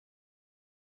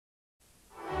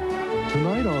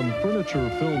Tonight on Furniture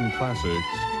Film Classics,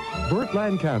 Burt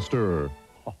Lancaster.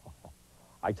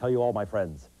 I tell you all, my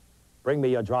friends, bring me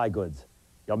your dry goods,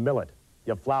 your millet,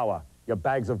 your flour, your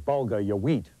bags of bulgur, your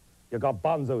wheat, your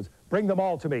garbanzos. Bring them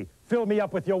all to me. Fill me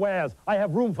up with your wares. I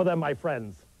have room for them, my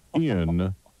friends.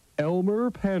 In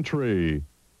Elmer Pantry.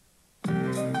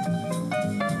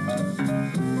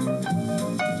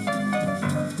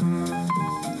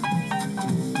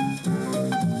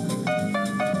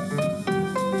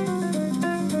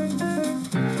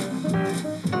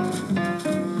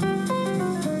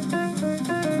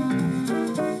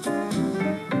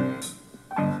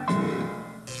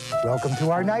 Welcome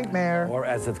to our nightmare. Or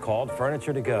as it's called,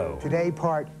 Furniture to Go. Today,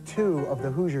 part 2 of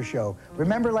the Hoosier Show.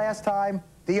 Remember last time?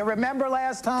 Do you remember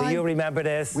last time? Do you remember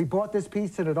this? We bought this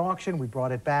piece at an auction, we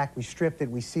brought it back, we stripped it,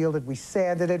 we sealed it, we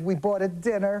sanded it, we bought it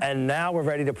dinner. And now we're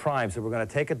ready to prime, so we're going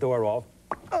to take a door off,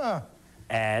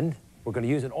 and we're going to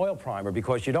use an oil primer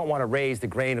because you don't want to raise the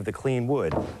grain of the clean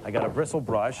wood. I got a bristle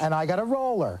brush. And I got a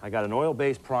roller. I got an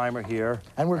oil-based primer here.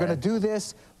 And we're going to do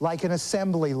this like an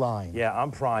assembly line. Yeah, I'm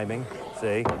priming,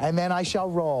 see? And then I shall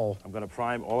roll. I'm going to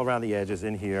prime all around the edges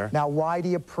in here. Now, why do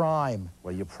you prime?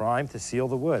 Well, you prime to seal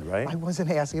the wood, right? I wasn't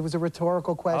asking. It was a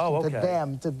rhetorical question. Oh,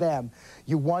 okay. To them.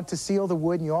 You want to seal the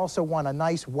wood, and you also want a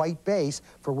nice white base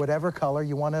for whatever color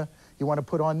you want to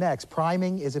put on next.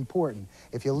 Priming is important.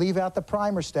 If you leave out the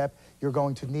primer step, you're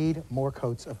going to need more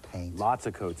coats of paint. Lots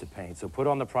of coats of paint. So put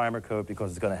on the primer coat because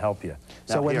it's going to help you.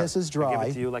 Now, So when here, this is dry... I'll give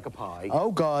it to you like a pie.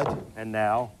 Oh, God. And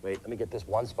now, wait, let me get this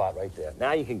one spot right there.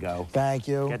 Now you can go. Thank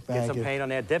you. Get some paint on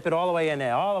there. Dip it all the way in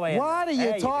there, all the way in What are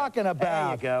there. you talking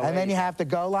about? There you go. And then you have to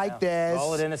go like this.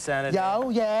 Roll it in the center.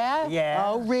 Yo, yeah? Yeah.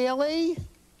 Oh, really?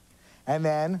 And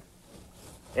then...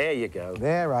 There you go.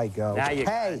 There I go. Now you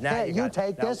hey, now hey, you got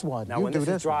take now, this one. Now, you when do this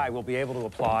is dry, one. we'll be able to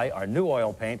apply our new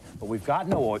oil paint, but we've got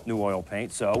no new oil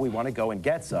paint, so we want to go and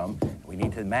get some. We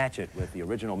need to match it with the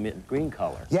original mint green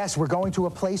color. Yes, we're going to a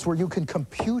place where you can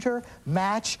computer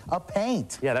match a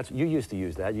paint. Yeah, you used to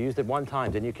use that. You used it one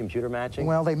time, didn't you, computer matching?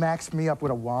 Well, they maxed me up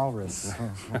with a walrus.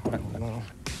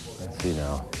 Let's see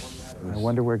now. I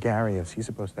wonder where Gary is. He's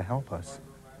supposed to help us.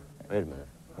 Wait a minute.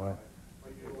 What?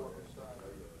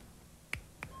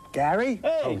 Gary?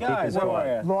 Hey, guys, how are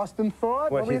you? Lost in thought?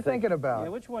 What were you thinking about? Yeah,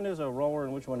 which one is a roller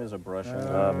and which one is a brush? You're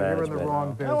in the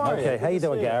wrong business. How are you? Okay, how you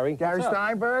doing, Gary? Gary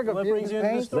Steinberg of What brings you into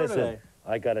the Paint? store Listen, today?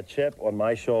 I got a chip on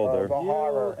my shoulder. The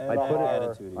horror.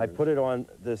 I put it on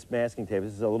this masking tape.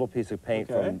 This is a little piece of paint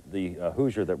from the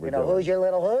Hoosier that we're doing. who's your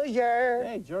little Hoosier?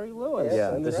 Hey, Jerry Lewis.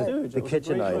 Yeah, and the this is Stooge. the It was a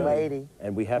kitchen great item. show. Lady.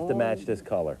 And we have to match this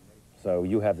color. So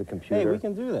you have the computer. Hey, we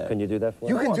can do that. Can you do that for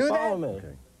You us? can do Follow that? me.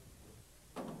 Okay.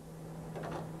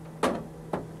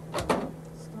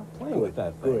 Stop playing with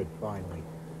that thing. Good, finally.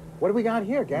 What do we got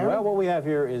here, Gary? Well, what we have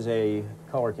here is a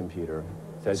color computer.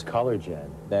 It says Color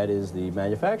Gen. That is the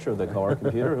manufacturer of the color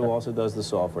computer who also does the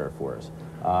software for us.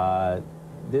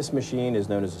 This machine is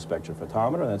known as a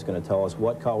spectrophotometer, and that's going to tell us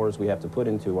what colors we have to put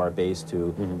into our base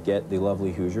to get the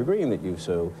lovely Hoosier green that you've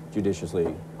so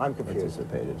judiciously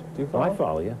anticipated. Do you follow? I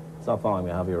follow you. Stop following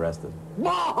me, I'll have you arrested.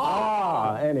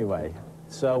 Anyway,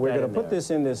 so we're going to put this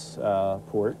in this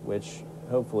port, which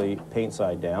hopefully paint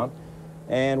side down,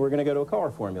 and we're going to go to a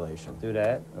color formulation. Do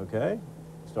that. Okay,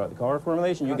 start the color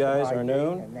formulation. You guys are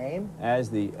known as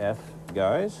the F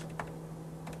guys.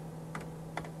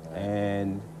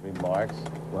 And remarks.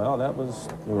 Well,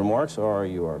 the remarks are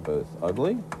you are both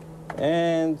ugly,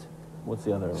 and what's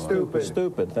the other one? Stupid.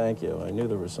 Stupid, thank you. I knew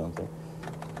there was something.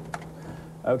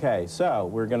 Okay, so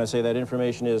we're going to say that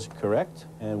information is correct,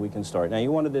 and we can start. Now,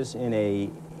 you wanted this in a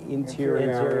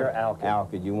interior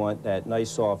alkyd. You want that nice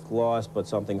soft gloss, but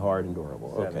something hard and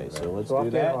durable. Okay, so let's do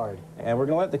that. And we're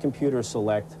going to let the computer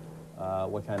select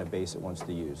what kind of base it wants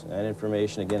to use. And that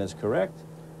information, again, is correct.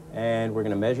 And we're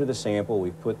going to measure the sample.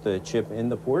 We've put the chip in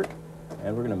the port,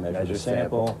 and we're going to measure the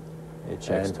sample. It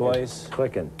checks twice.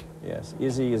 Clicking. Yes,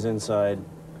 Izzy is inside,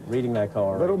 reading that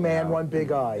color. Little man, now. one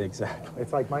big eye. Exactly.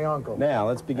 It's like my uncle. Now,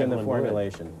 let's begin the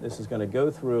formulation. This is going to go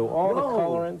through all the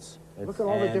colorants. Look at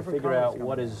all the different figure colors out coming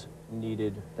what in. is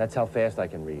needed. That's how fast I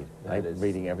can read. I'm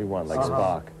reading every one like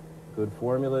Spock. Good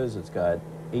formulas. It's got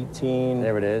 18.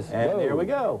 There it is. And there we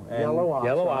go. And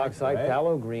Yellow oxide, right?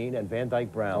 phthalo green, and Van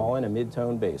Dyke brown. all in a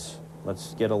mid-tone base.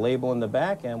 Let's get a label in the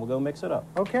back, and we'll go mix it up.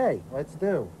 Okay, let's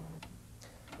do.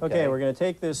 Okay, we're going to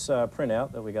take this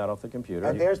printout that we got off the computer.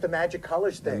 And there's the magic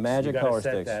color sticks. The magic gotta color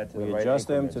set sticks. that to the We right adjust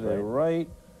them increments, to the right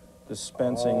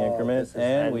dispensing increment, this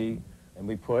is- and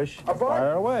we push.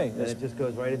 fire away. And it just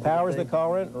goes right into Powers the thing.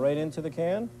 colorant right into the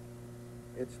can.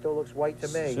 It still looks white to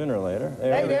me. Sooner or later.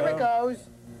 Hey, there we it goes.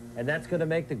 And that's going to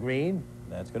make the green.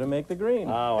 That's going to make the green.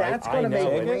 Oh, That's I going to know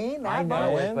make it. green? I That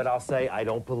know much? it, but I'll say I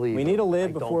don't believe We it. need a lid I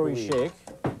don't before we believe shake.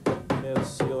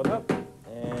 Just seal it up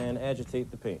and agitate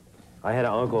the paint. I had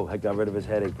an uncle who got rid of his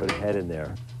headache, put his head in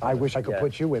there. I wish I could Yeah.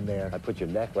 put you in there. I put your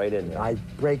neck right in there. I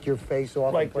break your face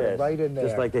off Like and put it this. right in there.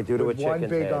 Just like they do to with a one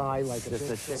chicken's big head. eye. Like Just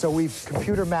a chicken. So we've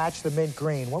computer matched the mint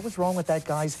green. What was wrong with that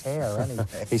guy's hair anyway?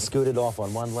 He scooted off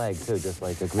on one leg, too, just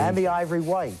like a green. And the ivory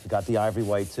white. Got the ivory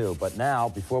white, too. But now,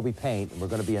 before we paint, and we're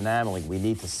going to be enameling, we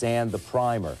need to sand the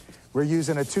primer. We're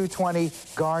using a 220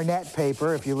 garnet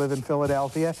paper, if you live in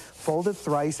Philadelphia. Fold it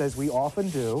thrice, as we often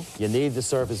do. You need the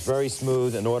surface very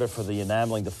smooth in order for the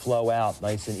enameling to flow out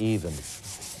nice and even.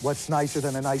 What's nicer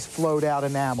than a nice flowed out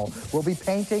enamel? We'll be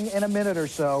painting in a minute or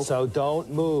so. So don't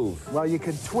move. Well, you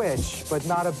can twitch, but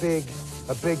not a big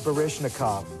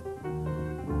Baryshnikov.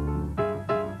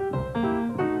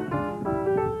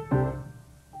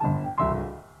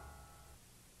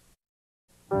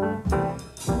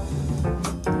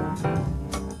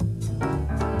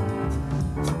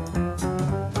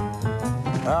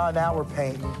 Now we're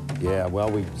painting. Yeah,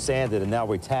 well, we sanded and now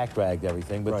we tack ragged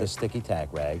everything with Right. the sticky tack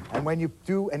rag. And when you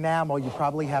do enamel, you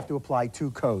probably have to apply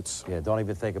 2 coats. Yeah, don't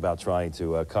even think about trying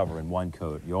to cover in one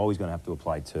coat. You're always going to have to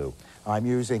apply 2. I'm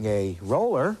using a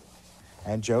roller,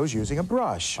 and Joe's using a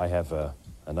brush. I have a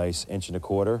nice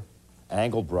 1.25"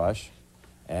 angled brush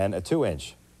and a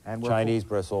 2-inch And we're- Chinese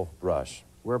bristle brush.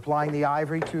 We're applying the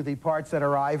ivory to the parts that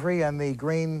are ivory and the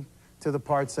green to the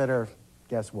parts that are,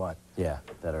 guess what? Yeah,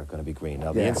 that are going to be green.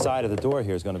 Now, the Yeah. inside of the door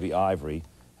here is going to be ivory,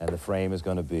 and the frame is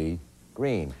going to be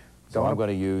green. So Don't- I'm going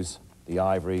to use the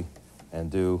ivory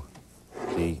and do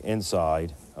the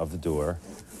inside of the door.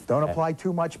 Don't apply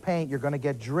too much paint, you're going to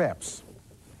get drips.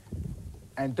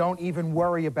 And don't even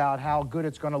worry about how good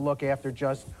it's going to look after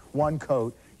just 1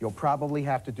 coat. You'll probably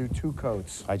have to do 2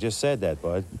 coats. I just said that,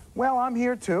 bud. Well, I'm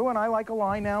here too, and I like a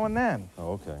line now and then.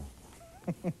 Oh, okay.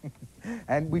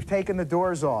 And we've taken the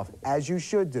doors off, as you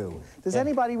should do. Does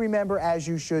anybody remember as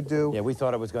you should do? Yeah, we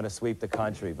thought it was going to sweep the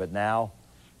country, but now,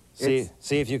 see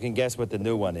It's- if you can guess what the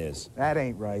new one is. That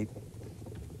ain't right.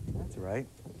 That's right.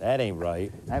 That ain't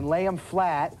right. And lay them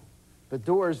flat, the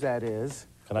doors that is,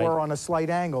 Can I- or on a slight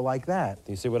angle like that.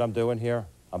 Do you see what I'm doing here?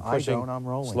 I'm I pushing don't, I'm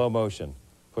rolling. slow motion.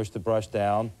 Push the brush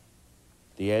down.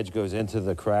 The edge goes into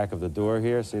the crack of the door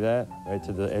here. See that? Right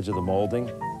to the edge of the molding.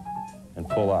 And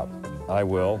pull up. I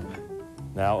will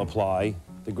now apply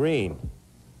the green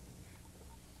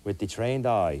with the trained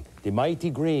eye. The mighty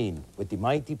green with the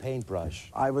mighty paintbrush.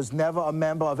 I was never a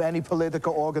member of any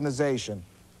political organization.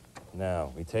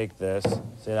 Now, we take this.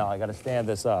 See, now I got to stand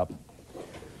this up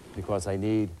because I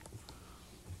need...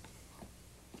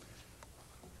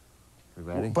 You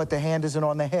ready? But the hand isn't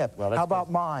on the hip. Well, that's How about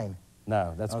good. mine?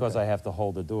 No, that's because Okay. I have to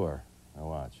hold the door. Now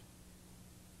watch.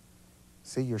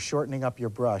 See, you're shortening up your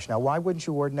brush. Now, why wouldn't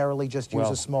you ordinarily just use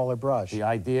Well, a smaller brush? The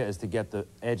idea is to get the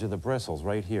edge of the bristles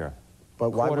right here.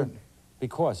 But why wouldn't...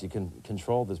 Because you can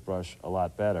control this brush a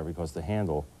lot better because the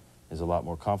handle is a lot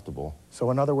more comfortable.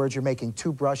 So in other words, you're making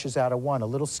 2 brushes out of 1, a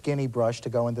little skinny brush to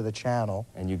go into the channel.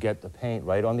 And you get the paint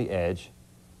right on the edge,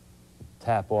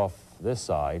 tap off this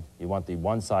side. You want the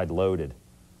one side loaded.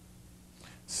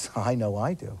 So I know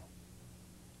I do.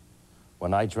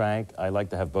 When I drank, I like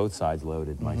to have both sides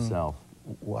loaded myself.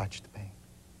 Watch the paint.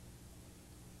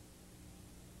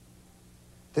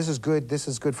 This is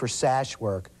good for sash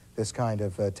work, this kind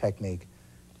of technique.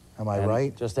 Am I And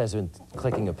right? Just as in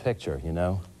clicking a picture, you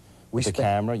know? With the spent-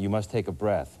 camera, you must take a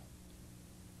breath.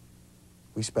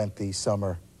 We spent the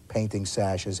summer painting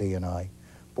sashes, he and I.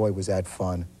 Boy, was that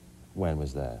fun. When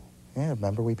was that? Yeah,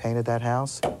 remember we painted that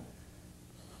house?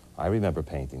 I remember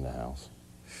painting the house.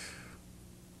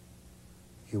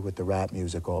 You with the rap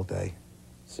music all day.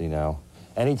 See now,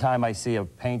 anytime I see a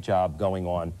paint job going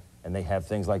on and they have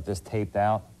things like this taped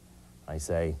out, I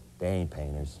say, they ain't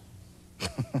painters.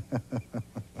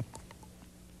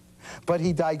 But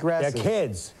he They're digresses.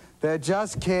 kids. They're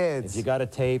just If kids. you got a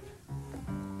tape,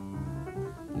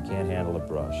 you can't handle a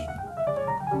brush.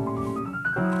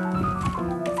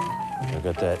 I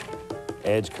got that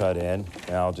edge cut in.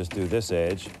 Now I'll just do this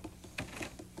edge.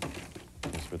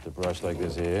 Just with the brush like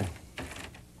this here.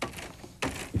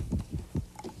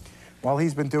 While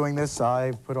he's been doing this,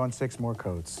 I put on 6 more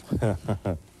coats.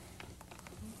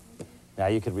 Now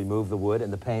you can remove the wood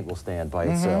and the paint will stand by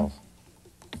itself.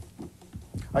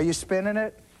 Are you spinning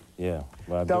it? Yeah.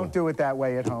 Well, Don't do it that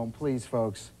way at home, please,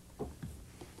 folks.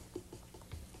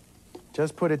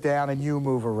 Just put it down and you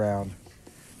move around.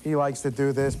 He likes to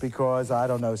do this because, I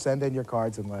don't know, send in your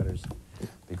cards and letters.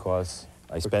 Because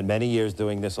I spent many years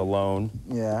doing this alone.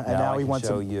 Yeah, and Now now I he can wants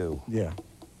show some- you. Yeah.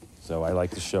 So I like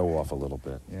to show off a little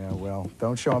bit. Yeah, well,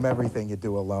 don't show them everything you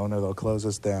do alone or they'll close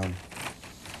us down.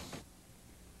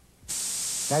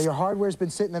 Now, your hardware's been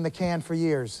sitting in the can for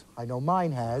years. I know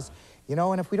mine has. You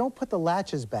know, and if we don't put the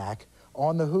latches back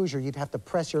on the Hoosier, you'd have to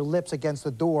press your lips against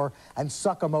the door and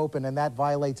suck them open, and that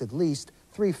violates at least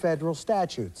 3 federal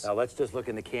statutes. Now, let's just look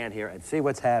in the can here and see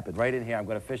what's happened. Right in here, I'm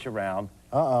going to fish around.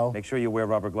 Uh-oh. Make sure you wear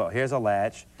rubber gloves. Here's a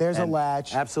latch. There's a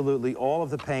latch. Absolutely, all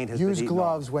of the paint has been Use eaten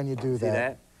gloves off. when you do See that.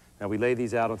 that? Now, we lay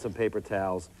these out on some paper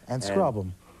towels. And scrub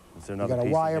them. Is there You another got a piece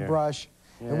in wire here? brush.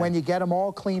 Yeah. And when you get them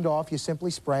all cleaned off, you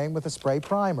simply spray them with a spray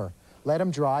primer. Let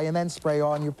them dry and then spray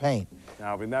on your paint.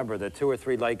 Now, remember that 2 or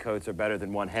 3 light coats are better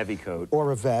than 1 heavy coat.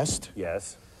 Or a vest.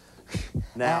 Yes.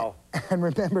 Now... And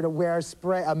remember to wear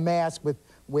a mask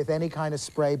with any kind of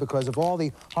spray because of all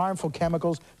the harmful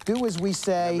chemicals. Do as we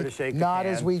say, not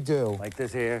as we do. Like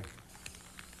this here.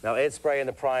 Now, Ed's spraying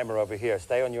the primer over here.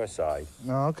 Stay on your side.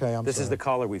 Oh, okay, This is the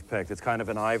color we've picked. It's kind of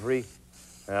an ivory.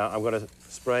 I'm going to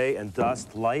spray and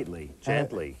dust lightly,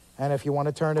 gently. And if you want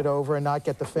to turn it over and not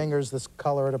get the fingers this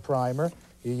color of the primer,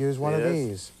 you use one of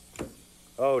these.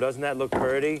 Oh, doesn't that look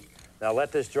pretty? Now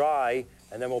let this dry,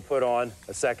 and then we'll put on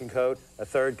a 2nd coat, a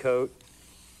 3rd coat,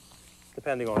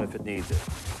 depending on if it needs it.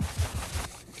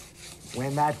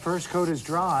 When that first coat is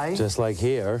dry... Just like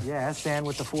here. Yeah, stand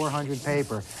with the 400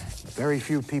 paper. Very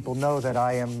few people know that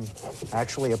I am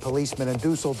actually a policeman in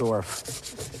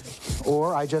Dusseldorf.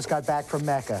 Or I just got back from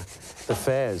Mecca. The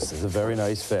fez is a very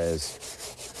nice fez.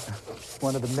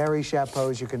 One of the merry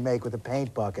chapeaux you can make with a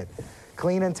paint bucket.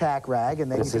 Clean and tack rag,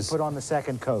 and then you can put on the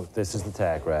 2nd coat. This is the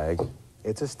tack rag.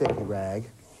 It's a sticky rag.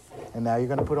 And now you're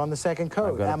going to put on the 2nd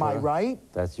coat. Am I right?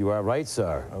 You are right,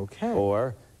 sir. Okay.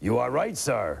 Or, you are right,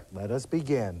 sir. Let us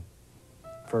begin.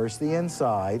 First the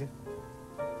inside.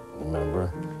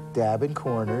 Remember. Dab in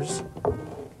corners.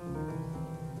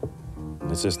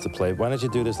 It's just to play. Why don't you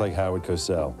do this like Howard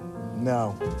Cosell?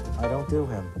 No, I don't do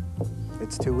him.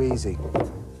 It's too easy.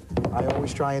 I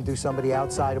always try and do somebody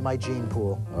outside of my gene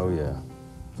pool. Oh, yeah.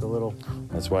 It's a little...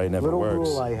 That's why it never works.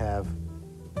 Little rule I have.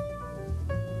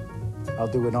 I'll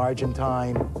do an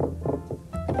Argentine,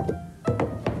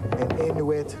 an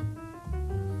Inuit.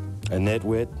 A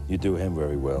nitwit, you do him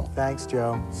very well. Thanks,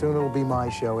 Joe. Soon it'll be my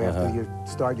show after you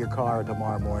start your car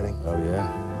tomorrow morning. Oh, yeah?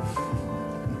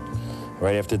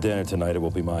 Right after dinner tonight, it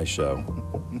will be my show.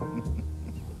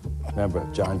 Remember,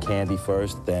 John Candy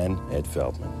first, then Ed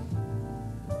Feldman.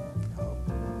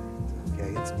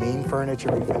 Okay, it's Mean Furniture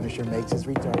Refinisher makes his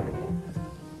return.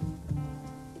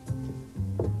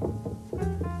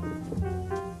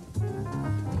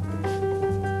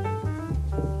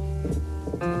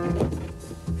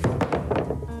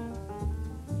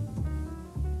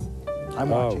 I'm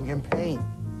watching him paint.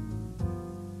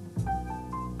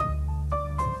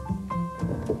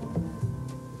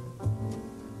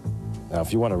 Now,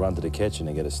 if you want to run to the kitchen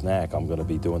and get a snack, I'm going to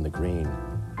be doing the green.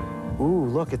 Ooh,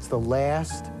 look, it's the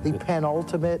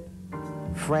penultimate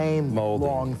frame Molding.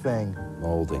 long thing.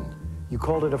 Molding. You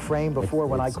called it a frame before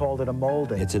when I called it a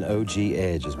molding. It's an OG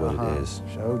edge is what it is.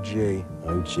 OG.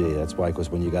 OG. That's why, because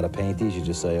when you got to paint these, you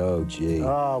just say, oh, gee.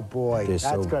 Oh, boy. There's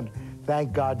That's so- good.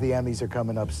 Thank God the Emmys are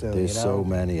coming up soon, There's you know? so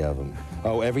many of them.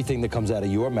 Oh, everything that comes out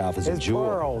of your mouth is a It's jewel.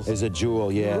 pearls. Is a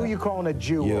jewel, yeah. Who are you calling a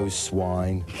jewel? You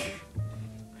swine.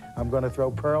 I'm going to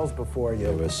throw pearls before you.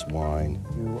 You're a swine.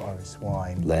 You are a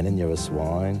swine. Lennon, you're a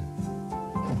swine.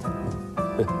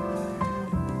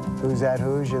 Who's that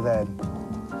Hoosier, then?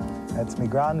 That's me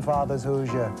grandfather's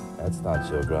Hoosier. That's not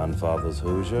your grandfather's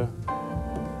Hoosier.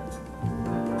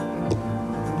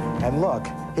 And look,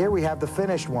 here we have the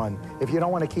finished one. If you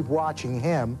don't want to keep watching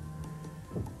him...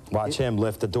 Watch him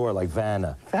lift the door like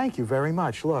Vanna. Thank you very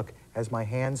much. Look, as my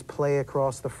hands play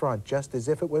across the front, just as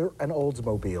if it were an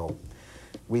Oldsmobile.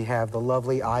 We have the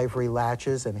lovely ivory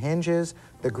latches and hinges,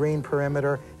 the green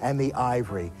perimeter, and the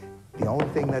ivory. The only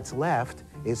thing that's left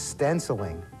is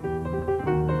stenciling.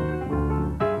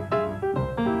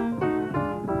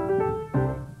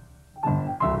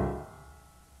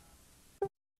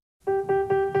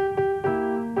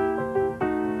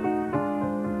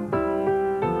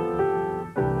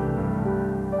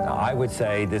 I would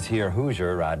say this here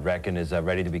Hoosier, I'd reckon, is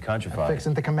ready to be countrified.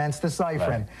 Fixing to commence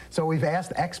deciphering. Right. So we've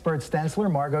asked expert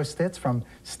stenciler Margot Stitz from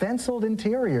Stenciled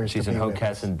Interiors She's to in be with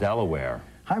us. Hockessin, Delaware.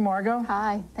 Hi, Margot.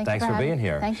 Hi. Thanks for being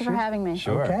here. Thank you for having me.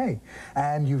 Sure. Okay.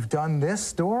 And you've done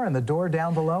this door and the door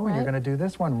down below, and you're Right. going to do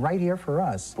this one right here for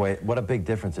us. Boy, what a big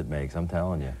difference it makes, I'm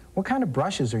telling you. What kind of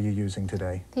brushes are you using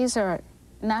today? These are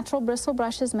natural bristle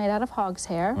brushes made out of hog's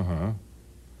hair.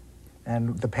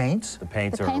 And the paints? The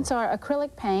paints The paints are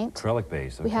acrylic paint. acrylic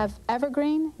base. Okay. We have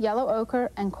evergreen, yellow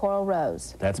ochre, and coral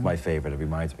rose. That's my favorite. It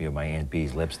reminds me of my Aunt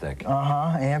B's lipstick.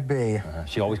 Uh-huh, Aunt B.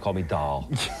 She always called me Doll.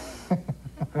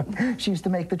 She used to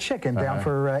make the chicken down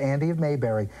for Andy of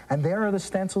Mayberry. And there are the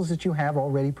stencils that you have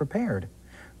already prepared.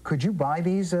 Could you buy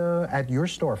these at your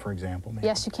store, for example? Maybe?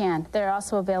 Yes, you can. They're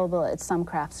also available at some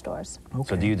craft stores. Okay.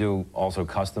 So do you do also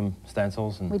custom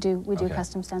stencils? We do Okay.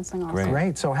 custom stenciling also. Great.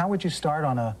 Great. So how would you start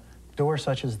on a door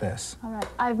such as this? All right.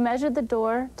 I've measured the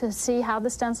door to see how the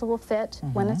stencil will fit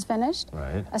when it's finished.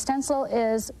 Right. A stencil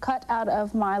is cut out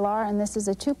of Mylar, and this is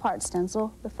a two-part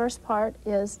stencil. The first part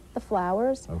is the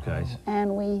flowers. Okay.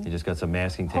 And we You just got some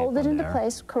masking tape hold it on into there.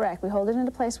 place. Correct. We hold it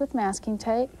into place with masking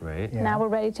tape. Right. Yeah. Now we're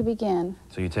ready to begin.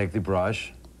 So you take the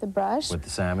brush The brush, with the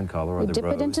salmon color or we the dip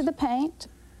rose. it into the paint,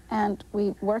 and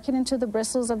we work it into the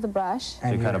bristles of the brush. So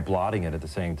you're kind of blotting it at the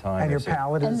same time. And your I see.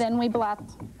 palette And is... then we blot.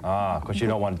 Because you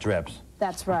don't want drips.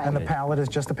 That's right. And the palette is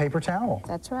just a paper towel.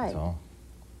 That's right. So,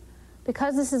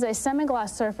 Because this is a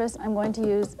semi-gloss surface, I'm going to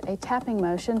use a tapping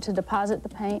motion to deposit the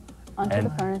paint onto And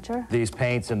the furniture. these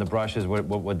paints and the brushes, what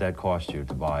would that cost you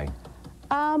to buy?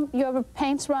 Your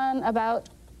paints run about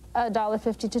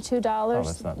 $1.50 to $2. Oh,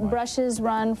 that's not much. Brushes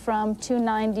run from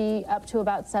 $2.90 up to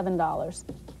about $7.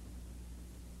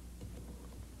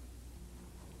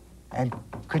 And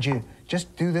could you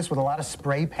just do this with a lot of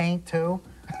spray paint, too?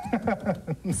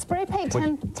 Spray paint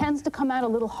tends to come out a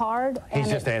little hard. He's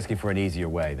and just asking for an easier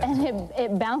way. That's And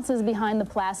it bounces behind the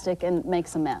plastic and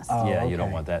makes a mess. yeah, you okay.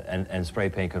 don't want that. And spray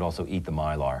paint could also eat the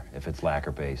Mylar if it's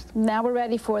lacquer-based. Now we're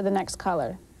ready for the next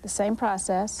color. The same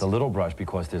process. The little brush,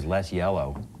 because there's less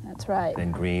yellow That's right.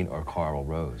 than green or coral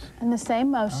rose. And the same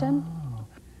motion.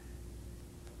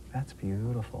 That's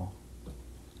beautiful.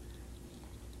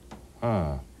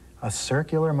 Huh. A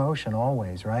circular motion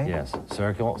always, right? Yes,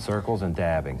 circles and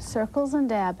dabbing. Circles and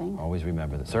dabbing. Always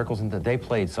remember that. Circles and they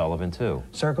played Sullivan, too.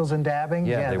 Circles and dabbing?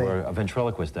 Yeah, they were a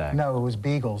ventriloquist act. No, it was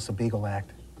Beagles, the Beagle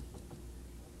Act.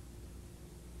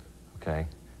 Okay.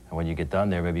 And when you get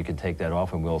done there, maybe you can take that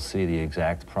off and we'll see the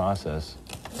exact process.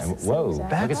 And, It's the whoa,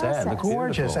 exact look at that. process. Looks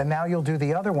Gorgeous. beautiful. And now you'll do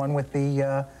the other one with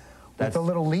the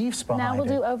little leaves behind Now we'll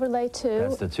do overlay That's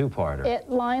 2. the two-parter. It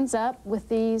lines up with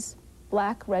these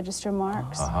black register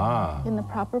marks Aha. in the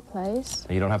proper place.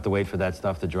 You don't have to wait for that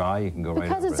stuff to dry. You can go right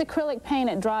Because over it's it. acrylic paint,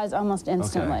 it dries almost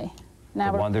instantly. Now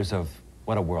The we're wonders of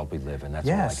what a world we live in. That's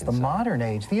all I Yes, can the say. modern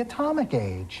age, the atomic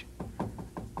age.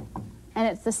 and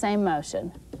it's the same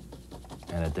motion.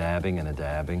 And a dabbing and a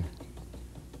dabbing.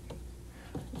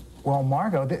 Well,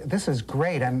 Margot, this is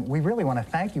great, and we really want to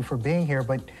thank you for being here,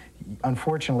 but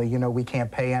unfortunately, you know, we can't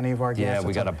pay any of our Yeah, guests.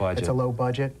 we got a budget. It's a low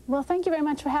budget. Well, thank you very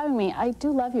much for having me. I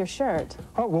do love your shirt.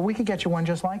 Oh, well, we could get you one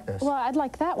just like this. Well, I'd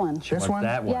like that one. This Wants one?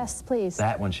 That one. Yes, please.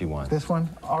 That one she wants. This one?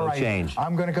 All right. Go change.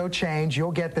 I'm going to go change.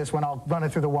 You'll get this one. I'll run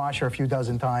it through the washer a few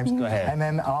dozen times. Go ahead. And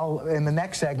then in the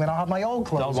next segment, I'll have my old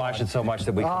clothes Don't wash on. it so much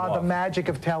that we come Ah, the off. magic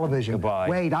of television. Goodbye.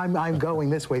 Wait, I'm going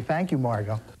this way. Thank you,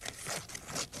 Margot.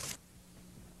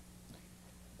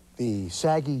 The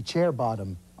saggy chair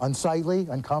bottom, unsightly,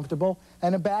 uncomfortable,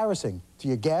 and embarrassing to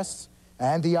your guests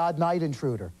and the odd night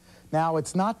intruder. Now,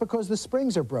 it's not because the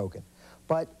springs are broken,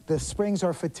 but the springs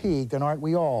are fatigued, and aren't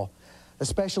we all?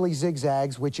 Especially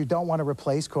zigzags, which you don't want to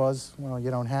replace because, well,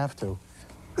 you don't have to.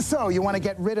 So you want to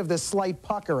get rid of this slight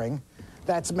puckering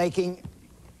that's making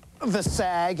the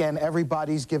sag, and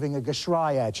everybody's giving a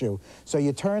geschrei at you. So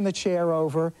you turn the chair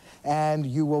over, and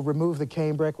you will remove the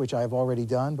cambric, which I've already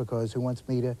done, because who wants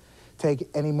me to take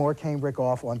any more cambric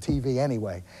off on TV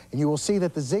anyway? And you will see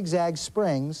that the zigzag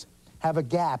springs have a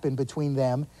gap in between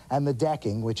them and the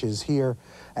decking, which is here,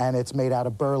 and it's made out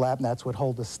of burlap, and that's what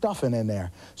holds the stuffing in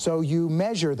there. So you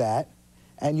measure that,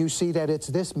 and you see that it's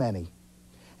this many.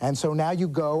 And so now you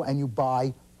go and you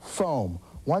buy foam.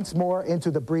 Once more into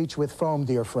the breach with foam,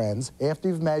 dear friends. After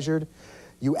you've measured,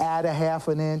 you add a ½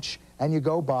 an inch, and you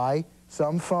go buy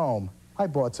some foam. I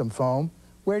bought some foam.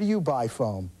 Where do you buy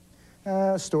foam?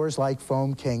 Stores like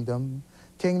Foam Kingdom,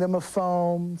 Kingdom of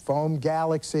Foam, Foam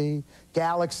Galaxy,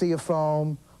 Galaxy of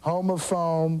Foam, Home of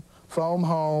Foam, Foam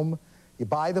Home. You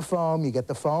buy the foam, you get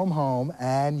the foam home,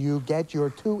 and you get your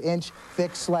 2-inch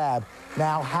thick slab.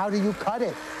 Now, how do you cut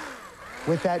it?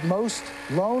 With that most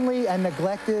lonely and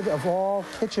neglected of all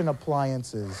kitchen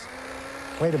appliances.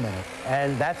 Wait a minute.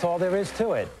 And that's all there is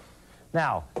to it.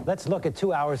 Now, let's look at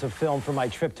 2 hours of film from my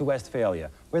trip to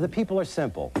Westphalia, where the people are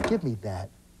simple. Give me that.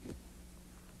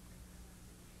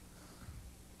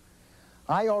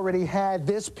 I already had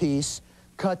this piece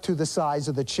cut to the size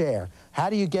of the chair. How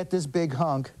do you get this big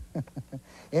hunk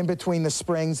in between the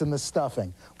springs and the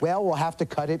stuffing? Well, we'll have to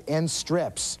cut it in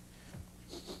strips.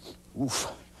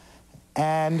 Oof.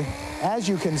 And as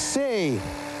you can see,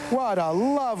 what a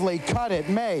lovely cut it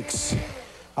makes.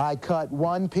 I cut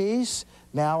one piece,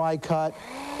 now I cut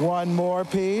one more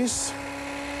piece,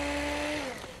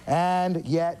 and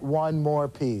yet one more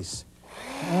piece.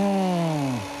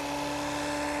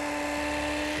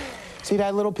 See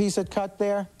that little piece of cut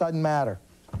there? Doesn't matter.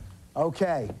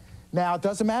 Okay, now it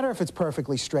doesn't matter if it's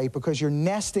perfectly straight because you're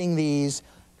nesting these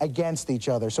against each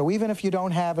other. So even if you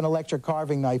don't have an electric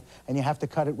carving knife and you have to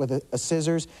cut it with a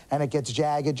scissors and it gets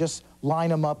jagged, just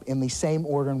line them up in the same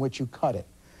order in which you cut it.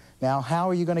 Now, how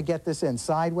are you going to get this in?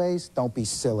 Sideways? Don't be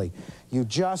silly. You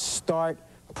just start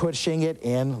pushing it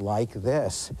in like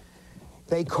this.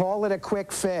 They call it a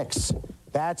quick fix.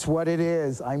 That's what it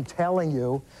is. I'm telling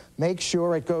you, make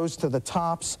sure it goes to the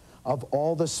tops of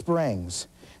all the springs.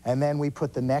 And then we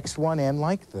put the next one in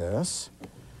like this.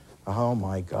 Oh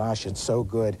my gosh, it's so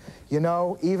good. You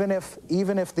know, even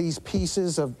if these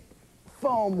pieces of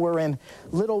foam were in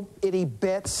little itty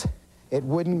bits, it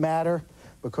wouldn't matter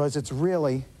because it's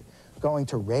really going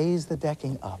to raise the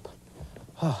decking up.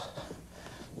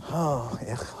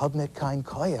 Ich hab nicht kein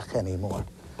Koyach anymore.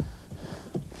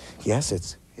 Yes,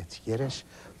 it's Yiddish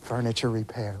furniture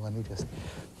repair. Let me just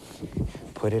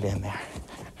put it in there.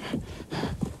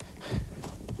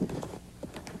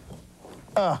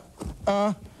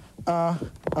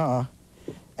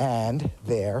 And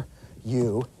there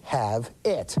you have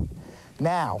it.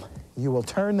 Now, you will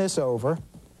turn this over,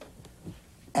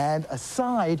 and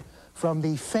aside from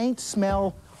the faint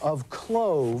smell of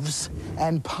cloves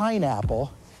and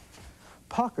pineapple,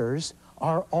 puckers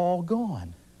are all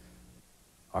gone.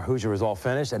 Our Hoosier is all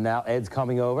finished, and now Ed's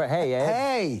coming over. Hey, Ed.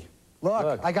 Hey,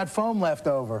 look, I got foam left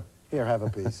over. Here, have a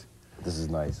piece. This is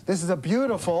nice. This is a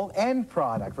beautiful end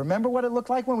product. Remember what it looked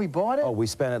like when we bought it? Oh, we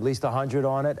spent at least $100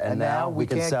 on it, and now we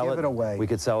can sell it away. We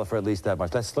could sell it for at least that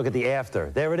much. Let's look at the after.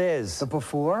 There it is. The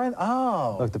before and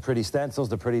oh. Look, the pretty stencils,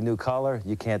 the pretty new color.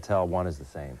 You can't tell one is the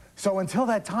same. So until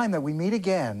that time that we meet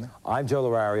again, I'm Joe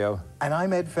Lorario. And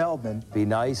I'm Ed Feldman. Be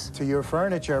nice to your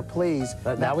furniture, please.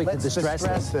 Now we can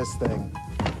distress this thing.